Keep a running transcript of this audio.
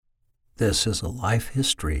This is a life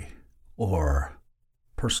history, or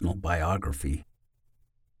personal biography,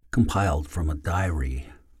 compiled from a diary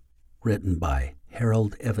written by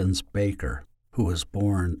Harold Evans Baker, who was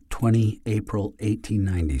born 20 April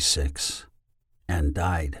 1896 and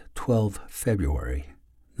died 12 February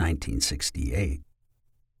 1968.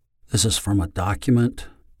 This is from a document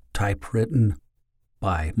typewritten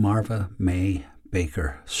by Marva May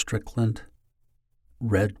Baker Strickland,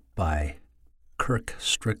 read by Kirk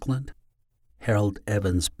Strickland, Harold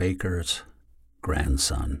Evans Baker's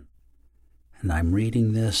grandson. And I'm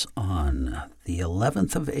reading this on the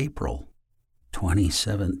 11th of April,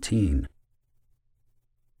 2017.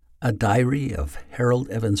 A diary of Harold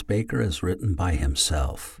Evans Baker is written by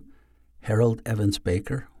himself. Harold Evans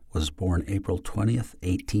Baker was born April 20th,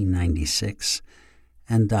 1896,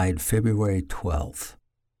 and died February 12th,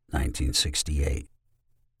 1968.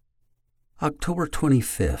 October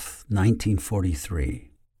 25th, 1943.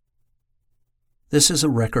 This is a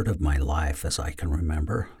record of my life as I can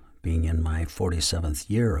remember, being in my 47th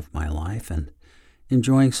year of my life and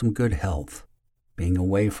enjoying some good health, being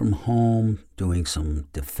away from home, doing some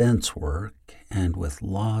defense work, and with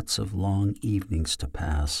lots of long evenings to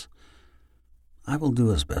pass. I will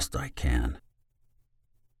do as best I can.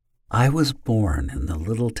 I was born in the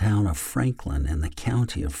little town of Franklin in the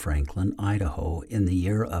county of Franklin, Idaho, in the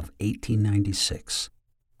year of 1896,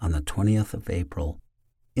 on the 20th of April,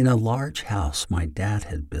 in a large house my dad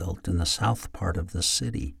had built in the south part of the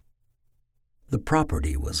city. The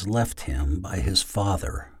property was left him by his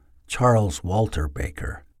father, Charles Walter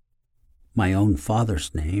Baker, my own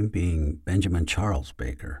father's name being Benjamin Charles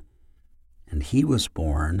Baker, and he was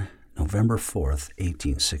born November 4th,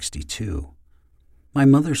 1862. My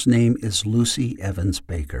mother's name is Lucy Evans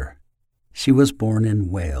Baker. She was born in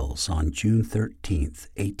Wales on June 13th,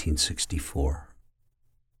 1864.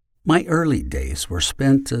 My early days were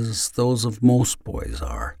spent as those of most boys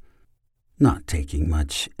are, not taking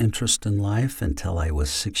much interest in life until I was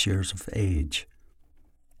 6 years of age.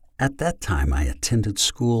 At that time, I attended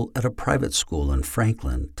school at a private school in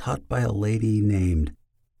Franklin taught by a lady named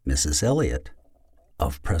Mrs. Elliott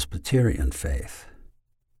of Presbyterian faith.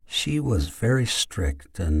 She was very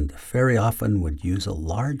strict and very often would use a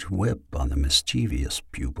large whip on the mischievous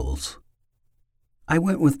pupils. I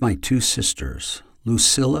went with my two sisters,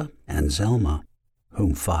 Lucilla and Zelma,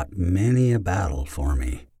 whom fought many a battle for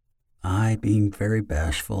me. I, being very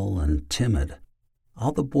bashful and timid,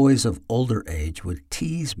 all the boys of older age would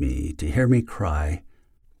tease me to hear me cry.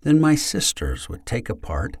 Then my sisters would take a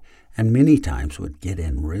part and many times would get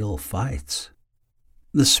in real fights.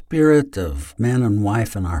 The spirit of man and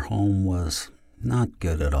wife in our home was not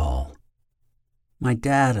good at all. My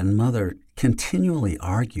dad and mother continually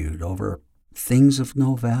argued over things of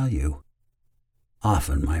no value.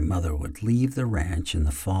 Often my mother would leave the ranch in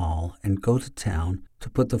the fall and go to town to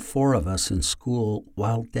put the four of us in school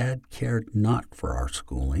while Dad cared not for our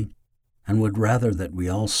schooling and would rather that we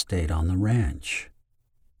all stayed on the ranch.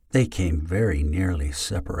 They came very nearly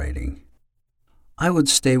separating. I would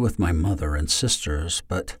stay with my mother and sisters,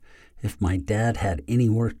 but if my dad had any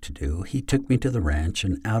work to do, he took me to the ranch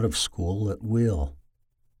and out of school at will.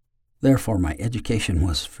 Therefore, my education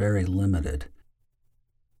was very limited.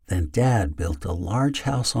 Then Dad built a large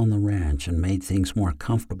house on the ranch and made things more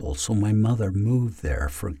comfortable, so my mother moved there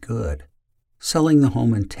for good, selling the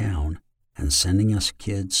home in town and sending us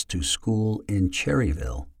kids to school in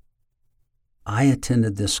Cherryville. I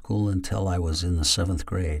attended this school until I was in the 7th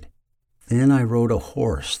grade. Then I rode a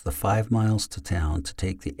horse the 5 miles to town to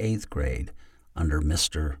take the 8th grade under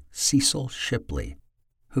Mr. Cecil Shipley,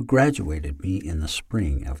 who graduated me in the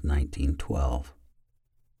spring of 1912.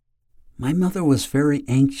 My mother was very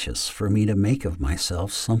anxious for me to make of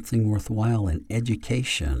myself something worthwhile in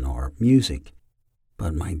education or music,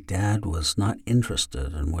 but my dad was not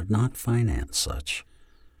interested and would not finance such.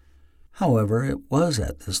 However, it was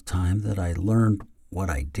at this time that I learned what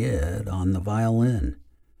I did on the violin,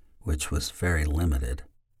 which was very limited.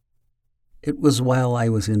 It was while I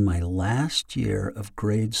was in my last year of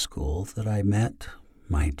grade school that I met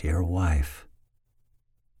my dear wife.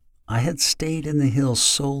 I had stayed in the hills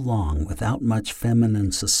so long without much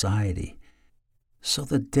feminine society, so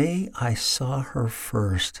the day I saw her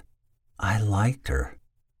first, I liked her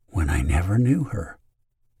when I never knew her.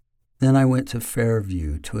 Then I went to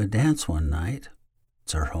Fairview to a dance one night.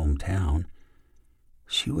 It's our hometown.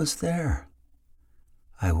 She was there.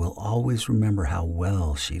 I will always remember how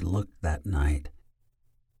well she looked that night.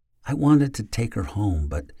 I wanted to take her home,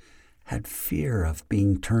 but had fear of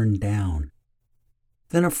being turned down.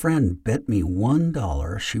 Then a friend bet me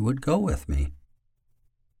 $1 she would go with me.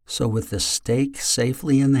 So with the stake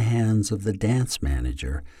safely in the hands of the dance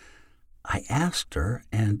manager, I asked her,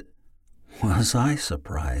 and was I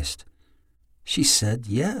surprised? She said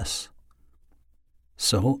yes.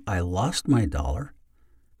 So I lost my $1,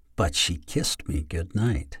 but she kissed me good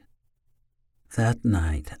night. That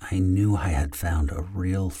night I knew I had found a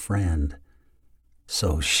real friend.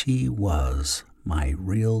 So she was my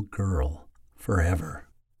real girl forever.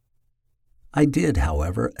 I did,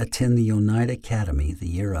 however, attend the Oneida Academy the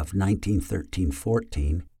year of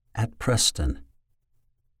 1913-14 at Preston.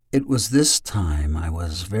 It was this time I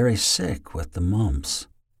was very sick with the mumps.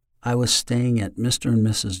 I was staying at Mr. and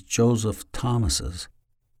Mrs. Joseph Thomas's.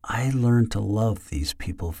 I learned to love these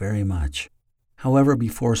people very much. However,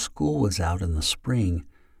 before school was out in the spring,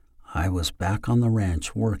 I was back on the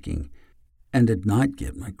ranch working and did not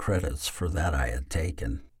get my credits for that I had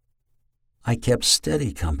taken. I kept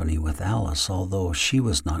steady company with Alice, although she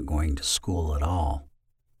was not going to school at all.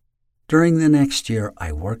 During the next year,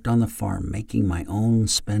 I worked on the farm making my own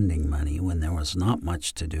spending money when there was not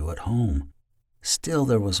much to do at home. Still,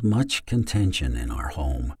 there was much contention in our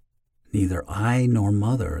home. Neither I nor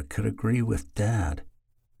Mother could agree with Dad.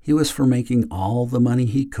 He was for making all the money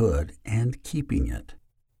he could and keeping it.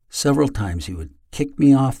 Several times he would kick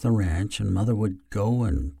me off the ranch and Mother would go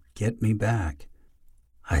and get me back.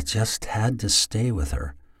 I just had to stay with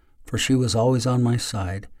her, for she was always on my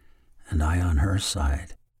side and I on her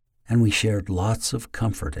side, and we shared lots of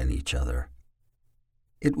comfort in each other.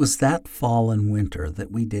 It was that fall and winter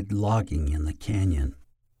that we did logging in the canyon,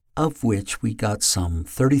 of which we got some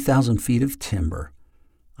 30,000 feet of timber.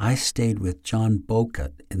 I stayed with John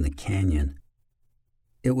Bocut in the canyon.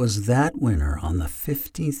 It was that winter, on the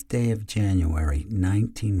 15th day of January,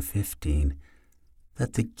 1915,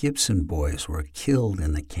 that the Gibson boys were killed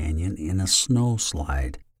in the canyon in a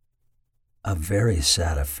snowslide. A very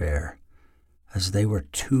sad affair, as they were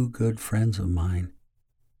two good friends of mine.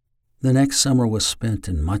 The next summer was spent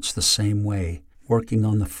in much the same way, working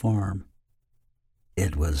on the farm.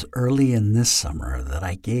 It was early in this summer that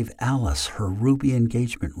I gave Alice her ruby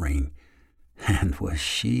engagement ring, and was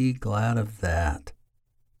she glad of that.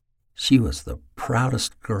 She was the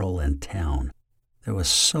proudest girl in town. There was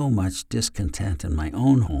so much discontent in my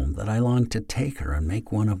own home that I longed to take her and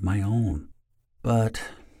make one of my own. But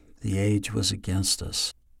the age was against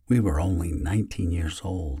us. We were only 19 years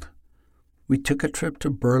old. We took a trip to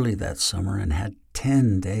Burley that summer and had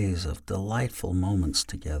 10 days of delightful moments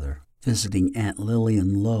together, visiting Aunt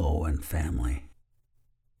Lillian Lowe and family.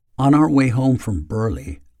 On our way home from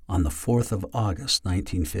Burley, on the 4th of August,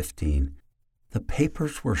 1915, the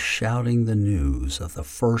papers were shouting the news of the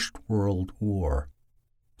First World War.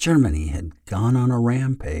 Germany had gone on a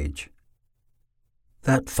rampage.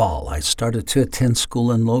 That fall, I started to attend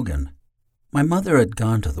school in Logan. My mother had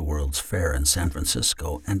gone to the World's Fair in San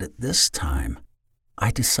Francisco, and at this time,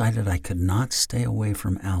 I decided I could not stay away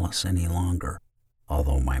from Alice any longer,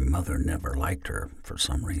 although my mother never liked her for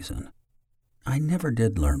some reason. I never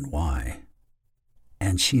did learn why,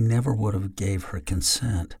 and she never would have gave her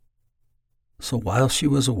consent. So while she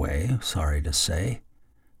was away, sorry to say,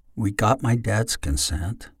 we got my dad's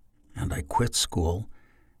consent, and I quit school,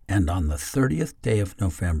 and on the 30th day of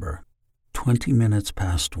November, 20 minutes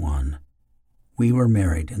past 1, we were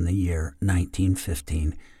married in the year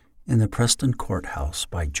 1915 in the Preston Courthouse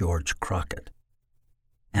by George Crockett.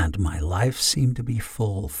 And my life seemed to be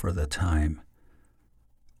full for the time.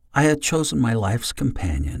 I had chosen my life's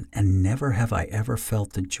companion, and never have I ever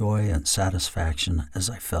felt the joy and satisfaction as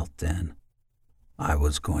I felt then. I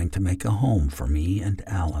was going to make a home for me and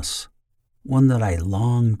Alice, one that I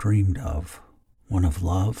long dreamed of, one of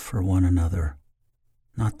love for one another,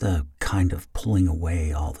 not the kind of pulling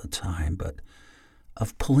away all the time, but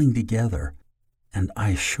of pulling together, and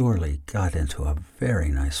I surely got into a very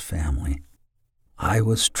nice family. I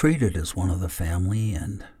was treated as one of the family,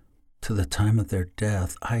 and to the time of their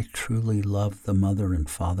death, I truly loved the mother and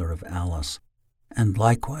father of Alice, and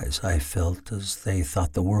likewise I felt as they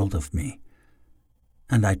thought the world of me,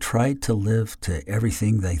 and I tried to live to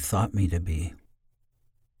everything they thought me to be.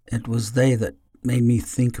 It was they that made me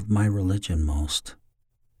think of my religion most.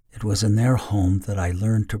 It was in their home that I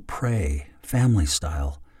learned to pray, family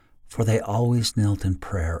style, for they always knelt in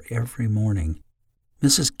prayer every morning,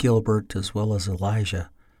 Mrs. Gilbert as well as Elijah,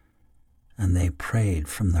 and they prayed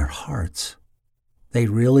from their hearts. They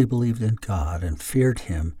really believed in God and feared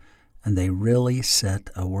Him, and they really set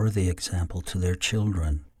a worthy example to their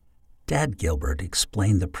children. Dad Gilbert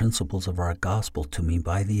explained the principles of our gospel to me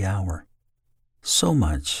by the hour, so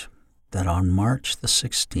much that on March the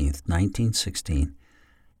 16th, 1916,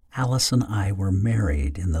 Alice and I were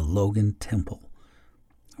married in the Logan Temple.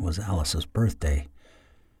 It was Alice's birthday.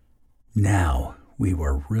 Now we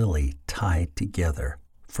were really tied together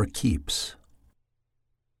for keeps.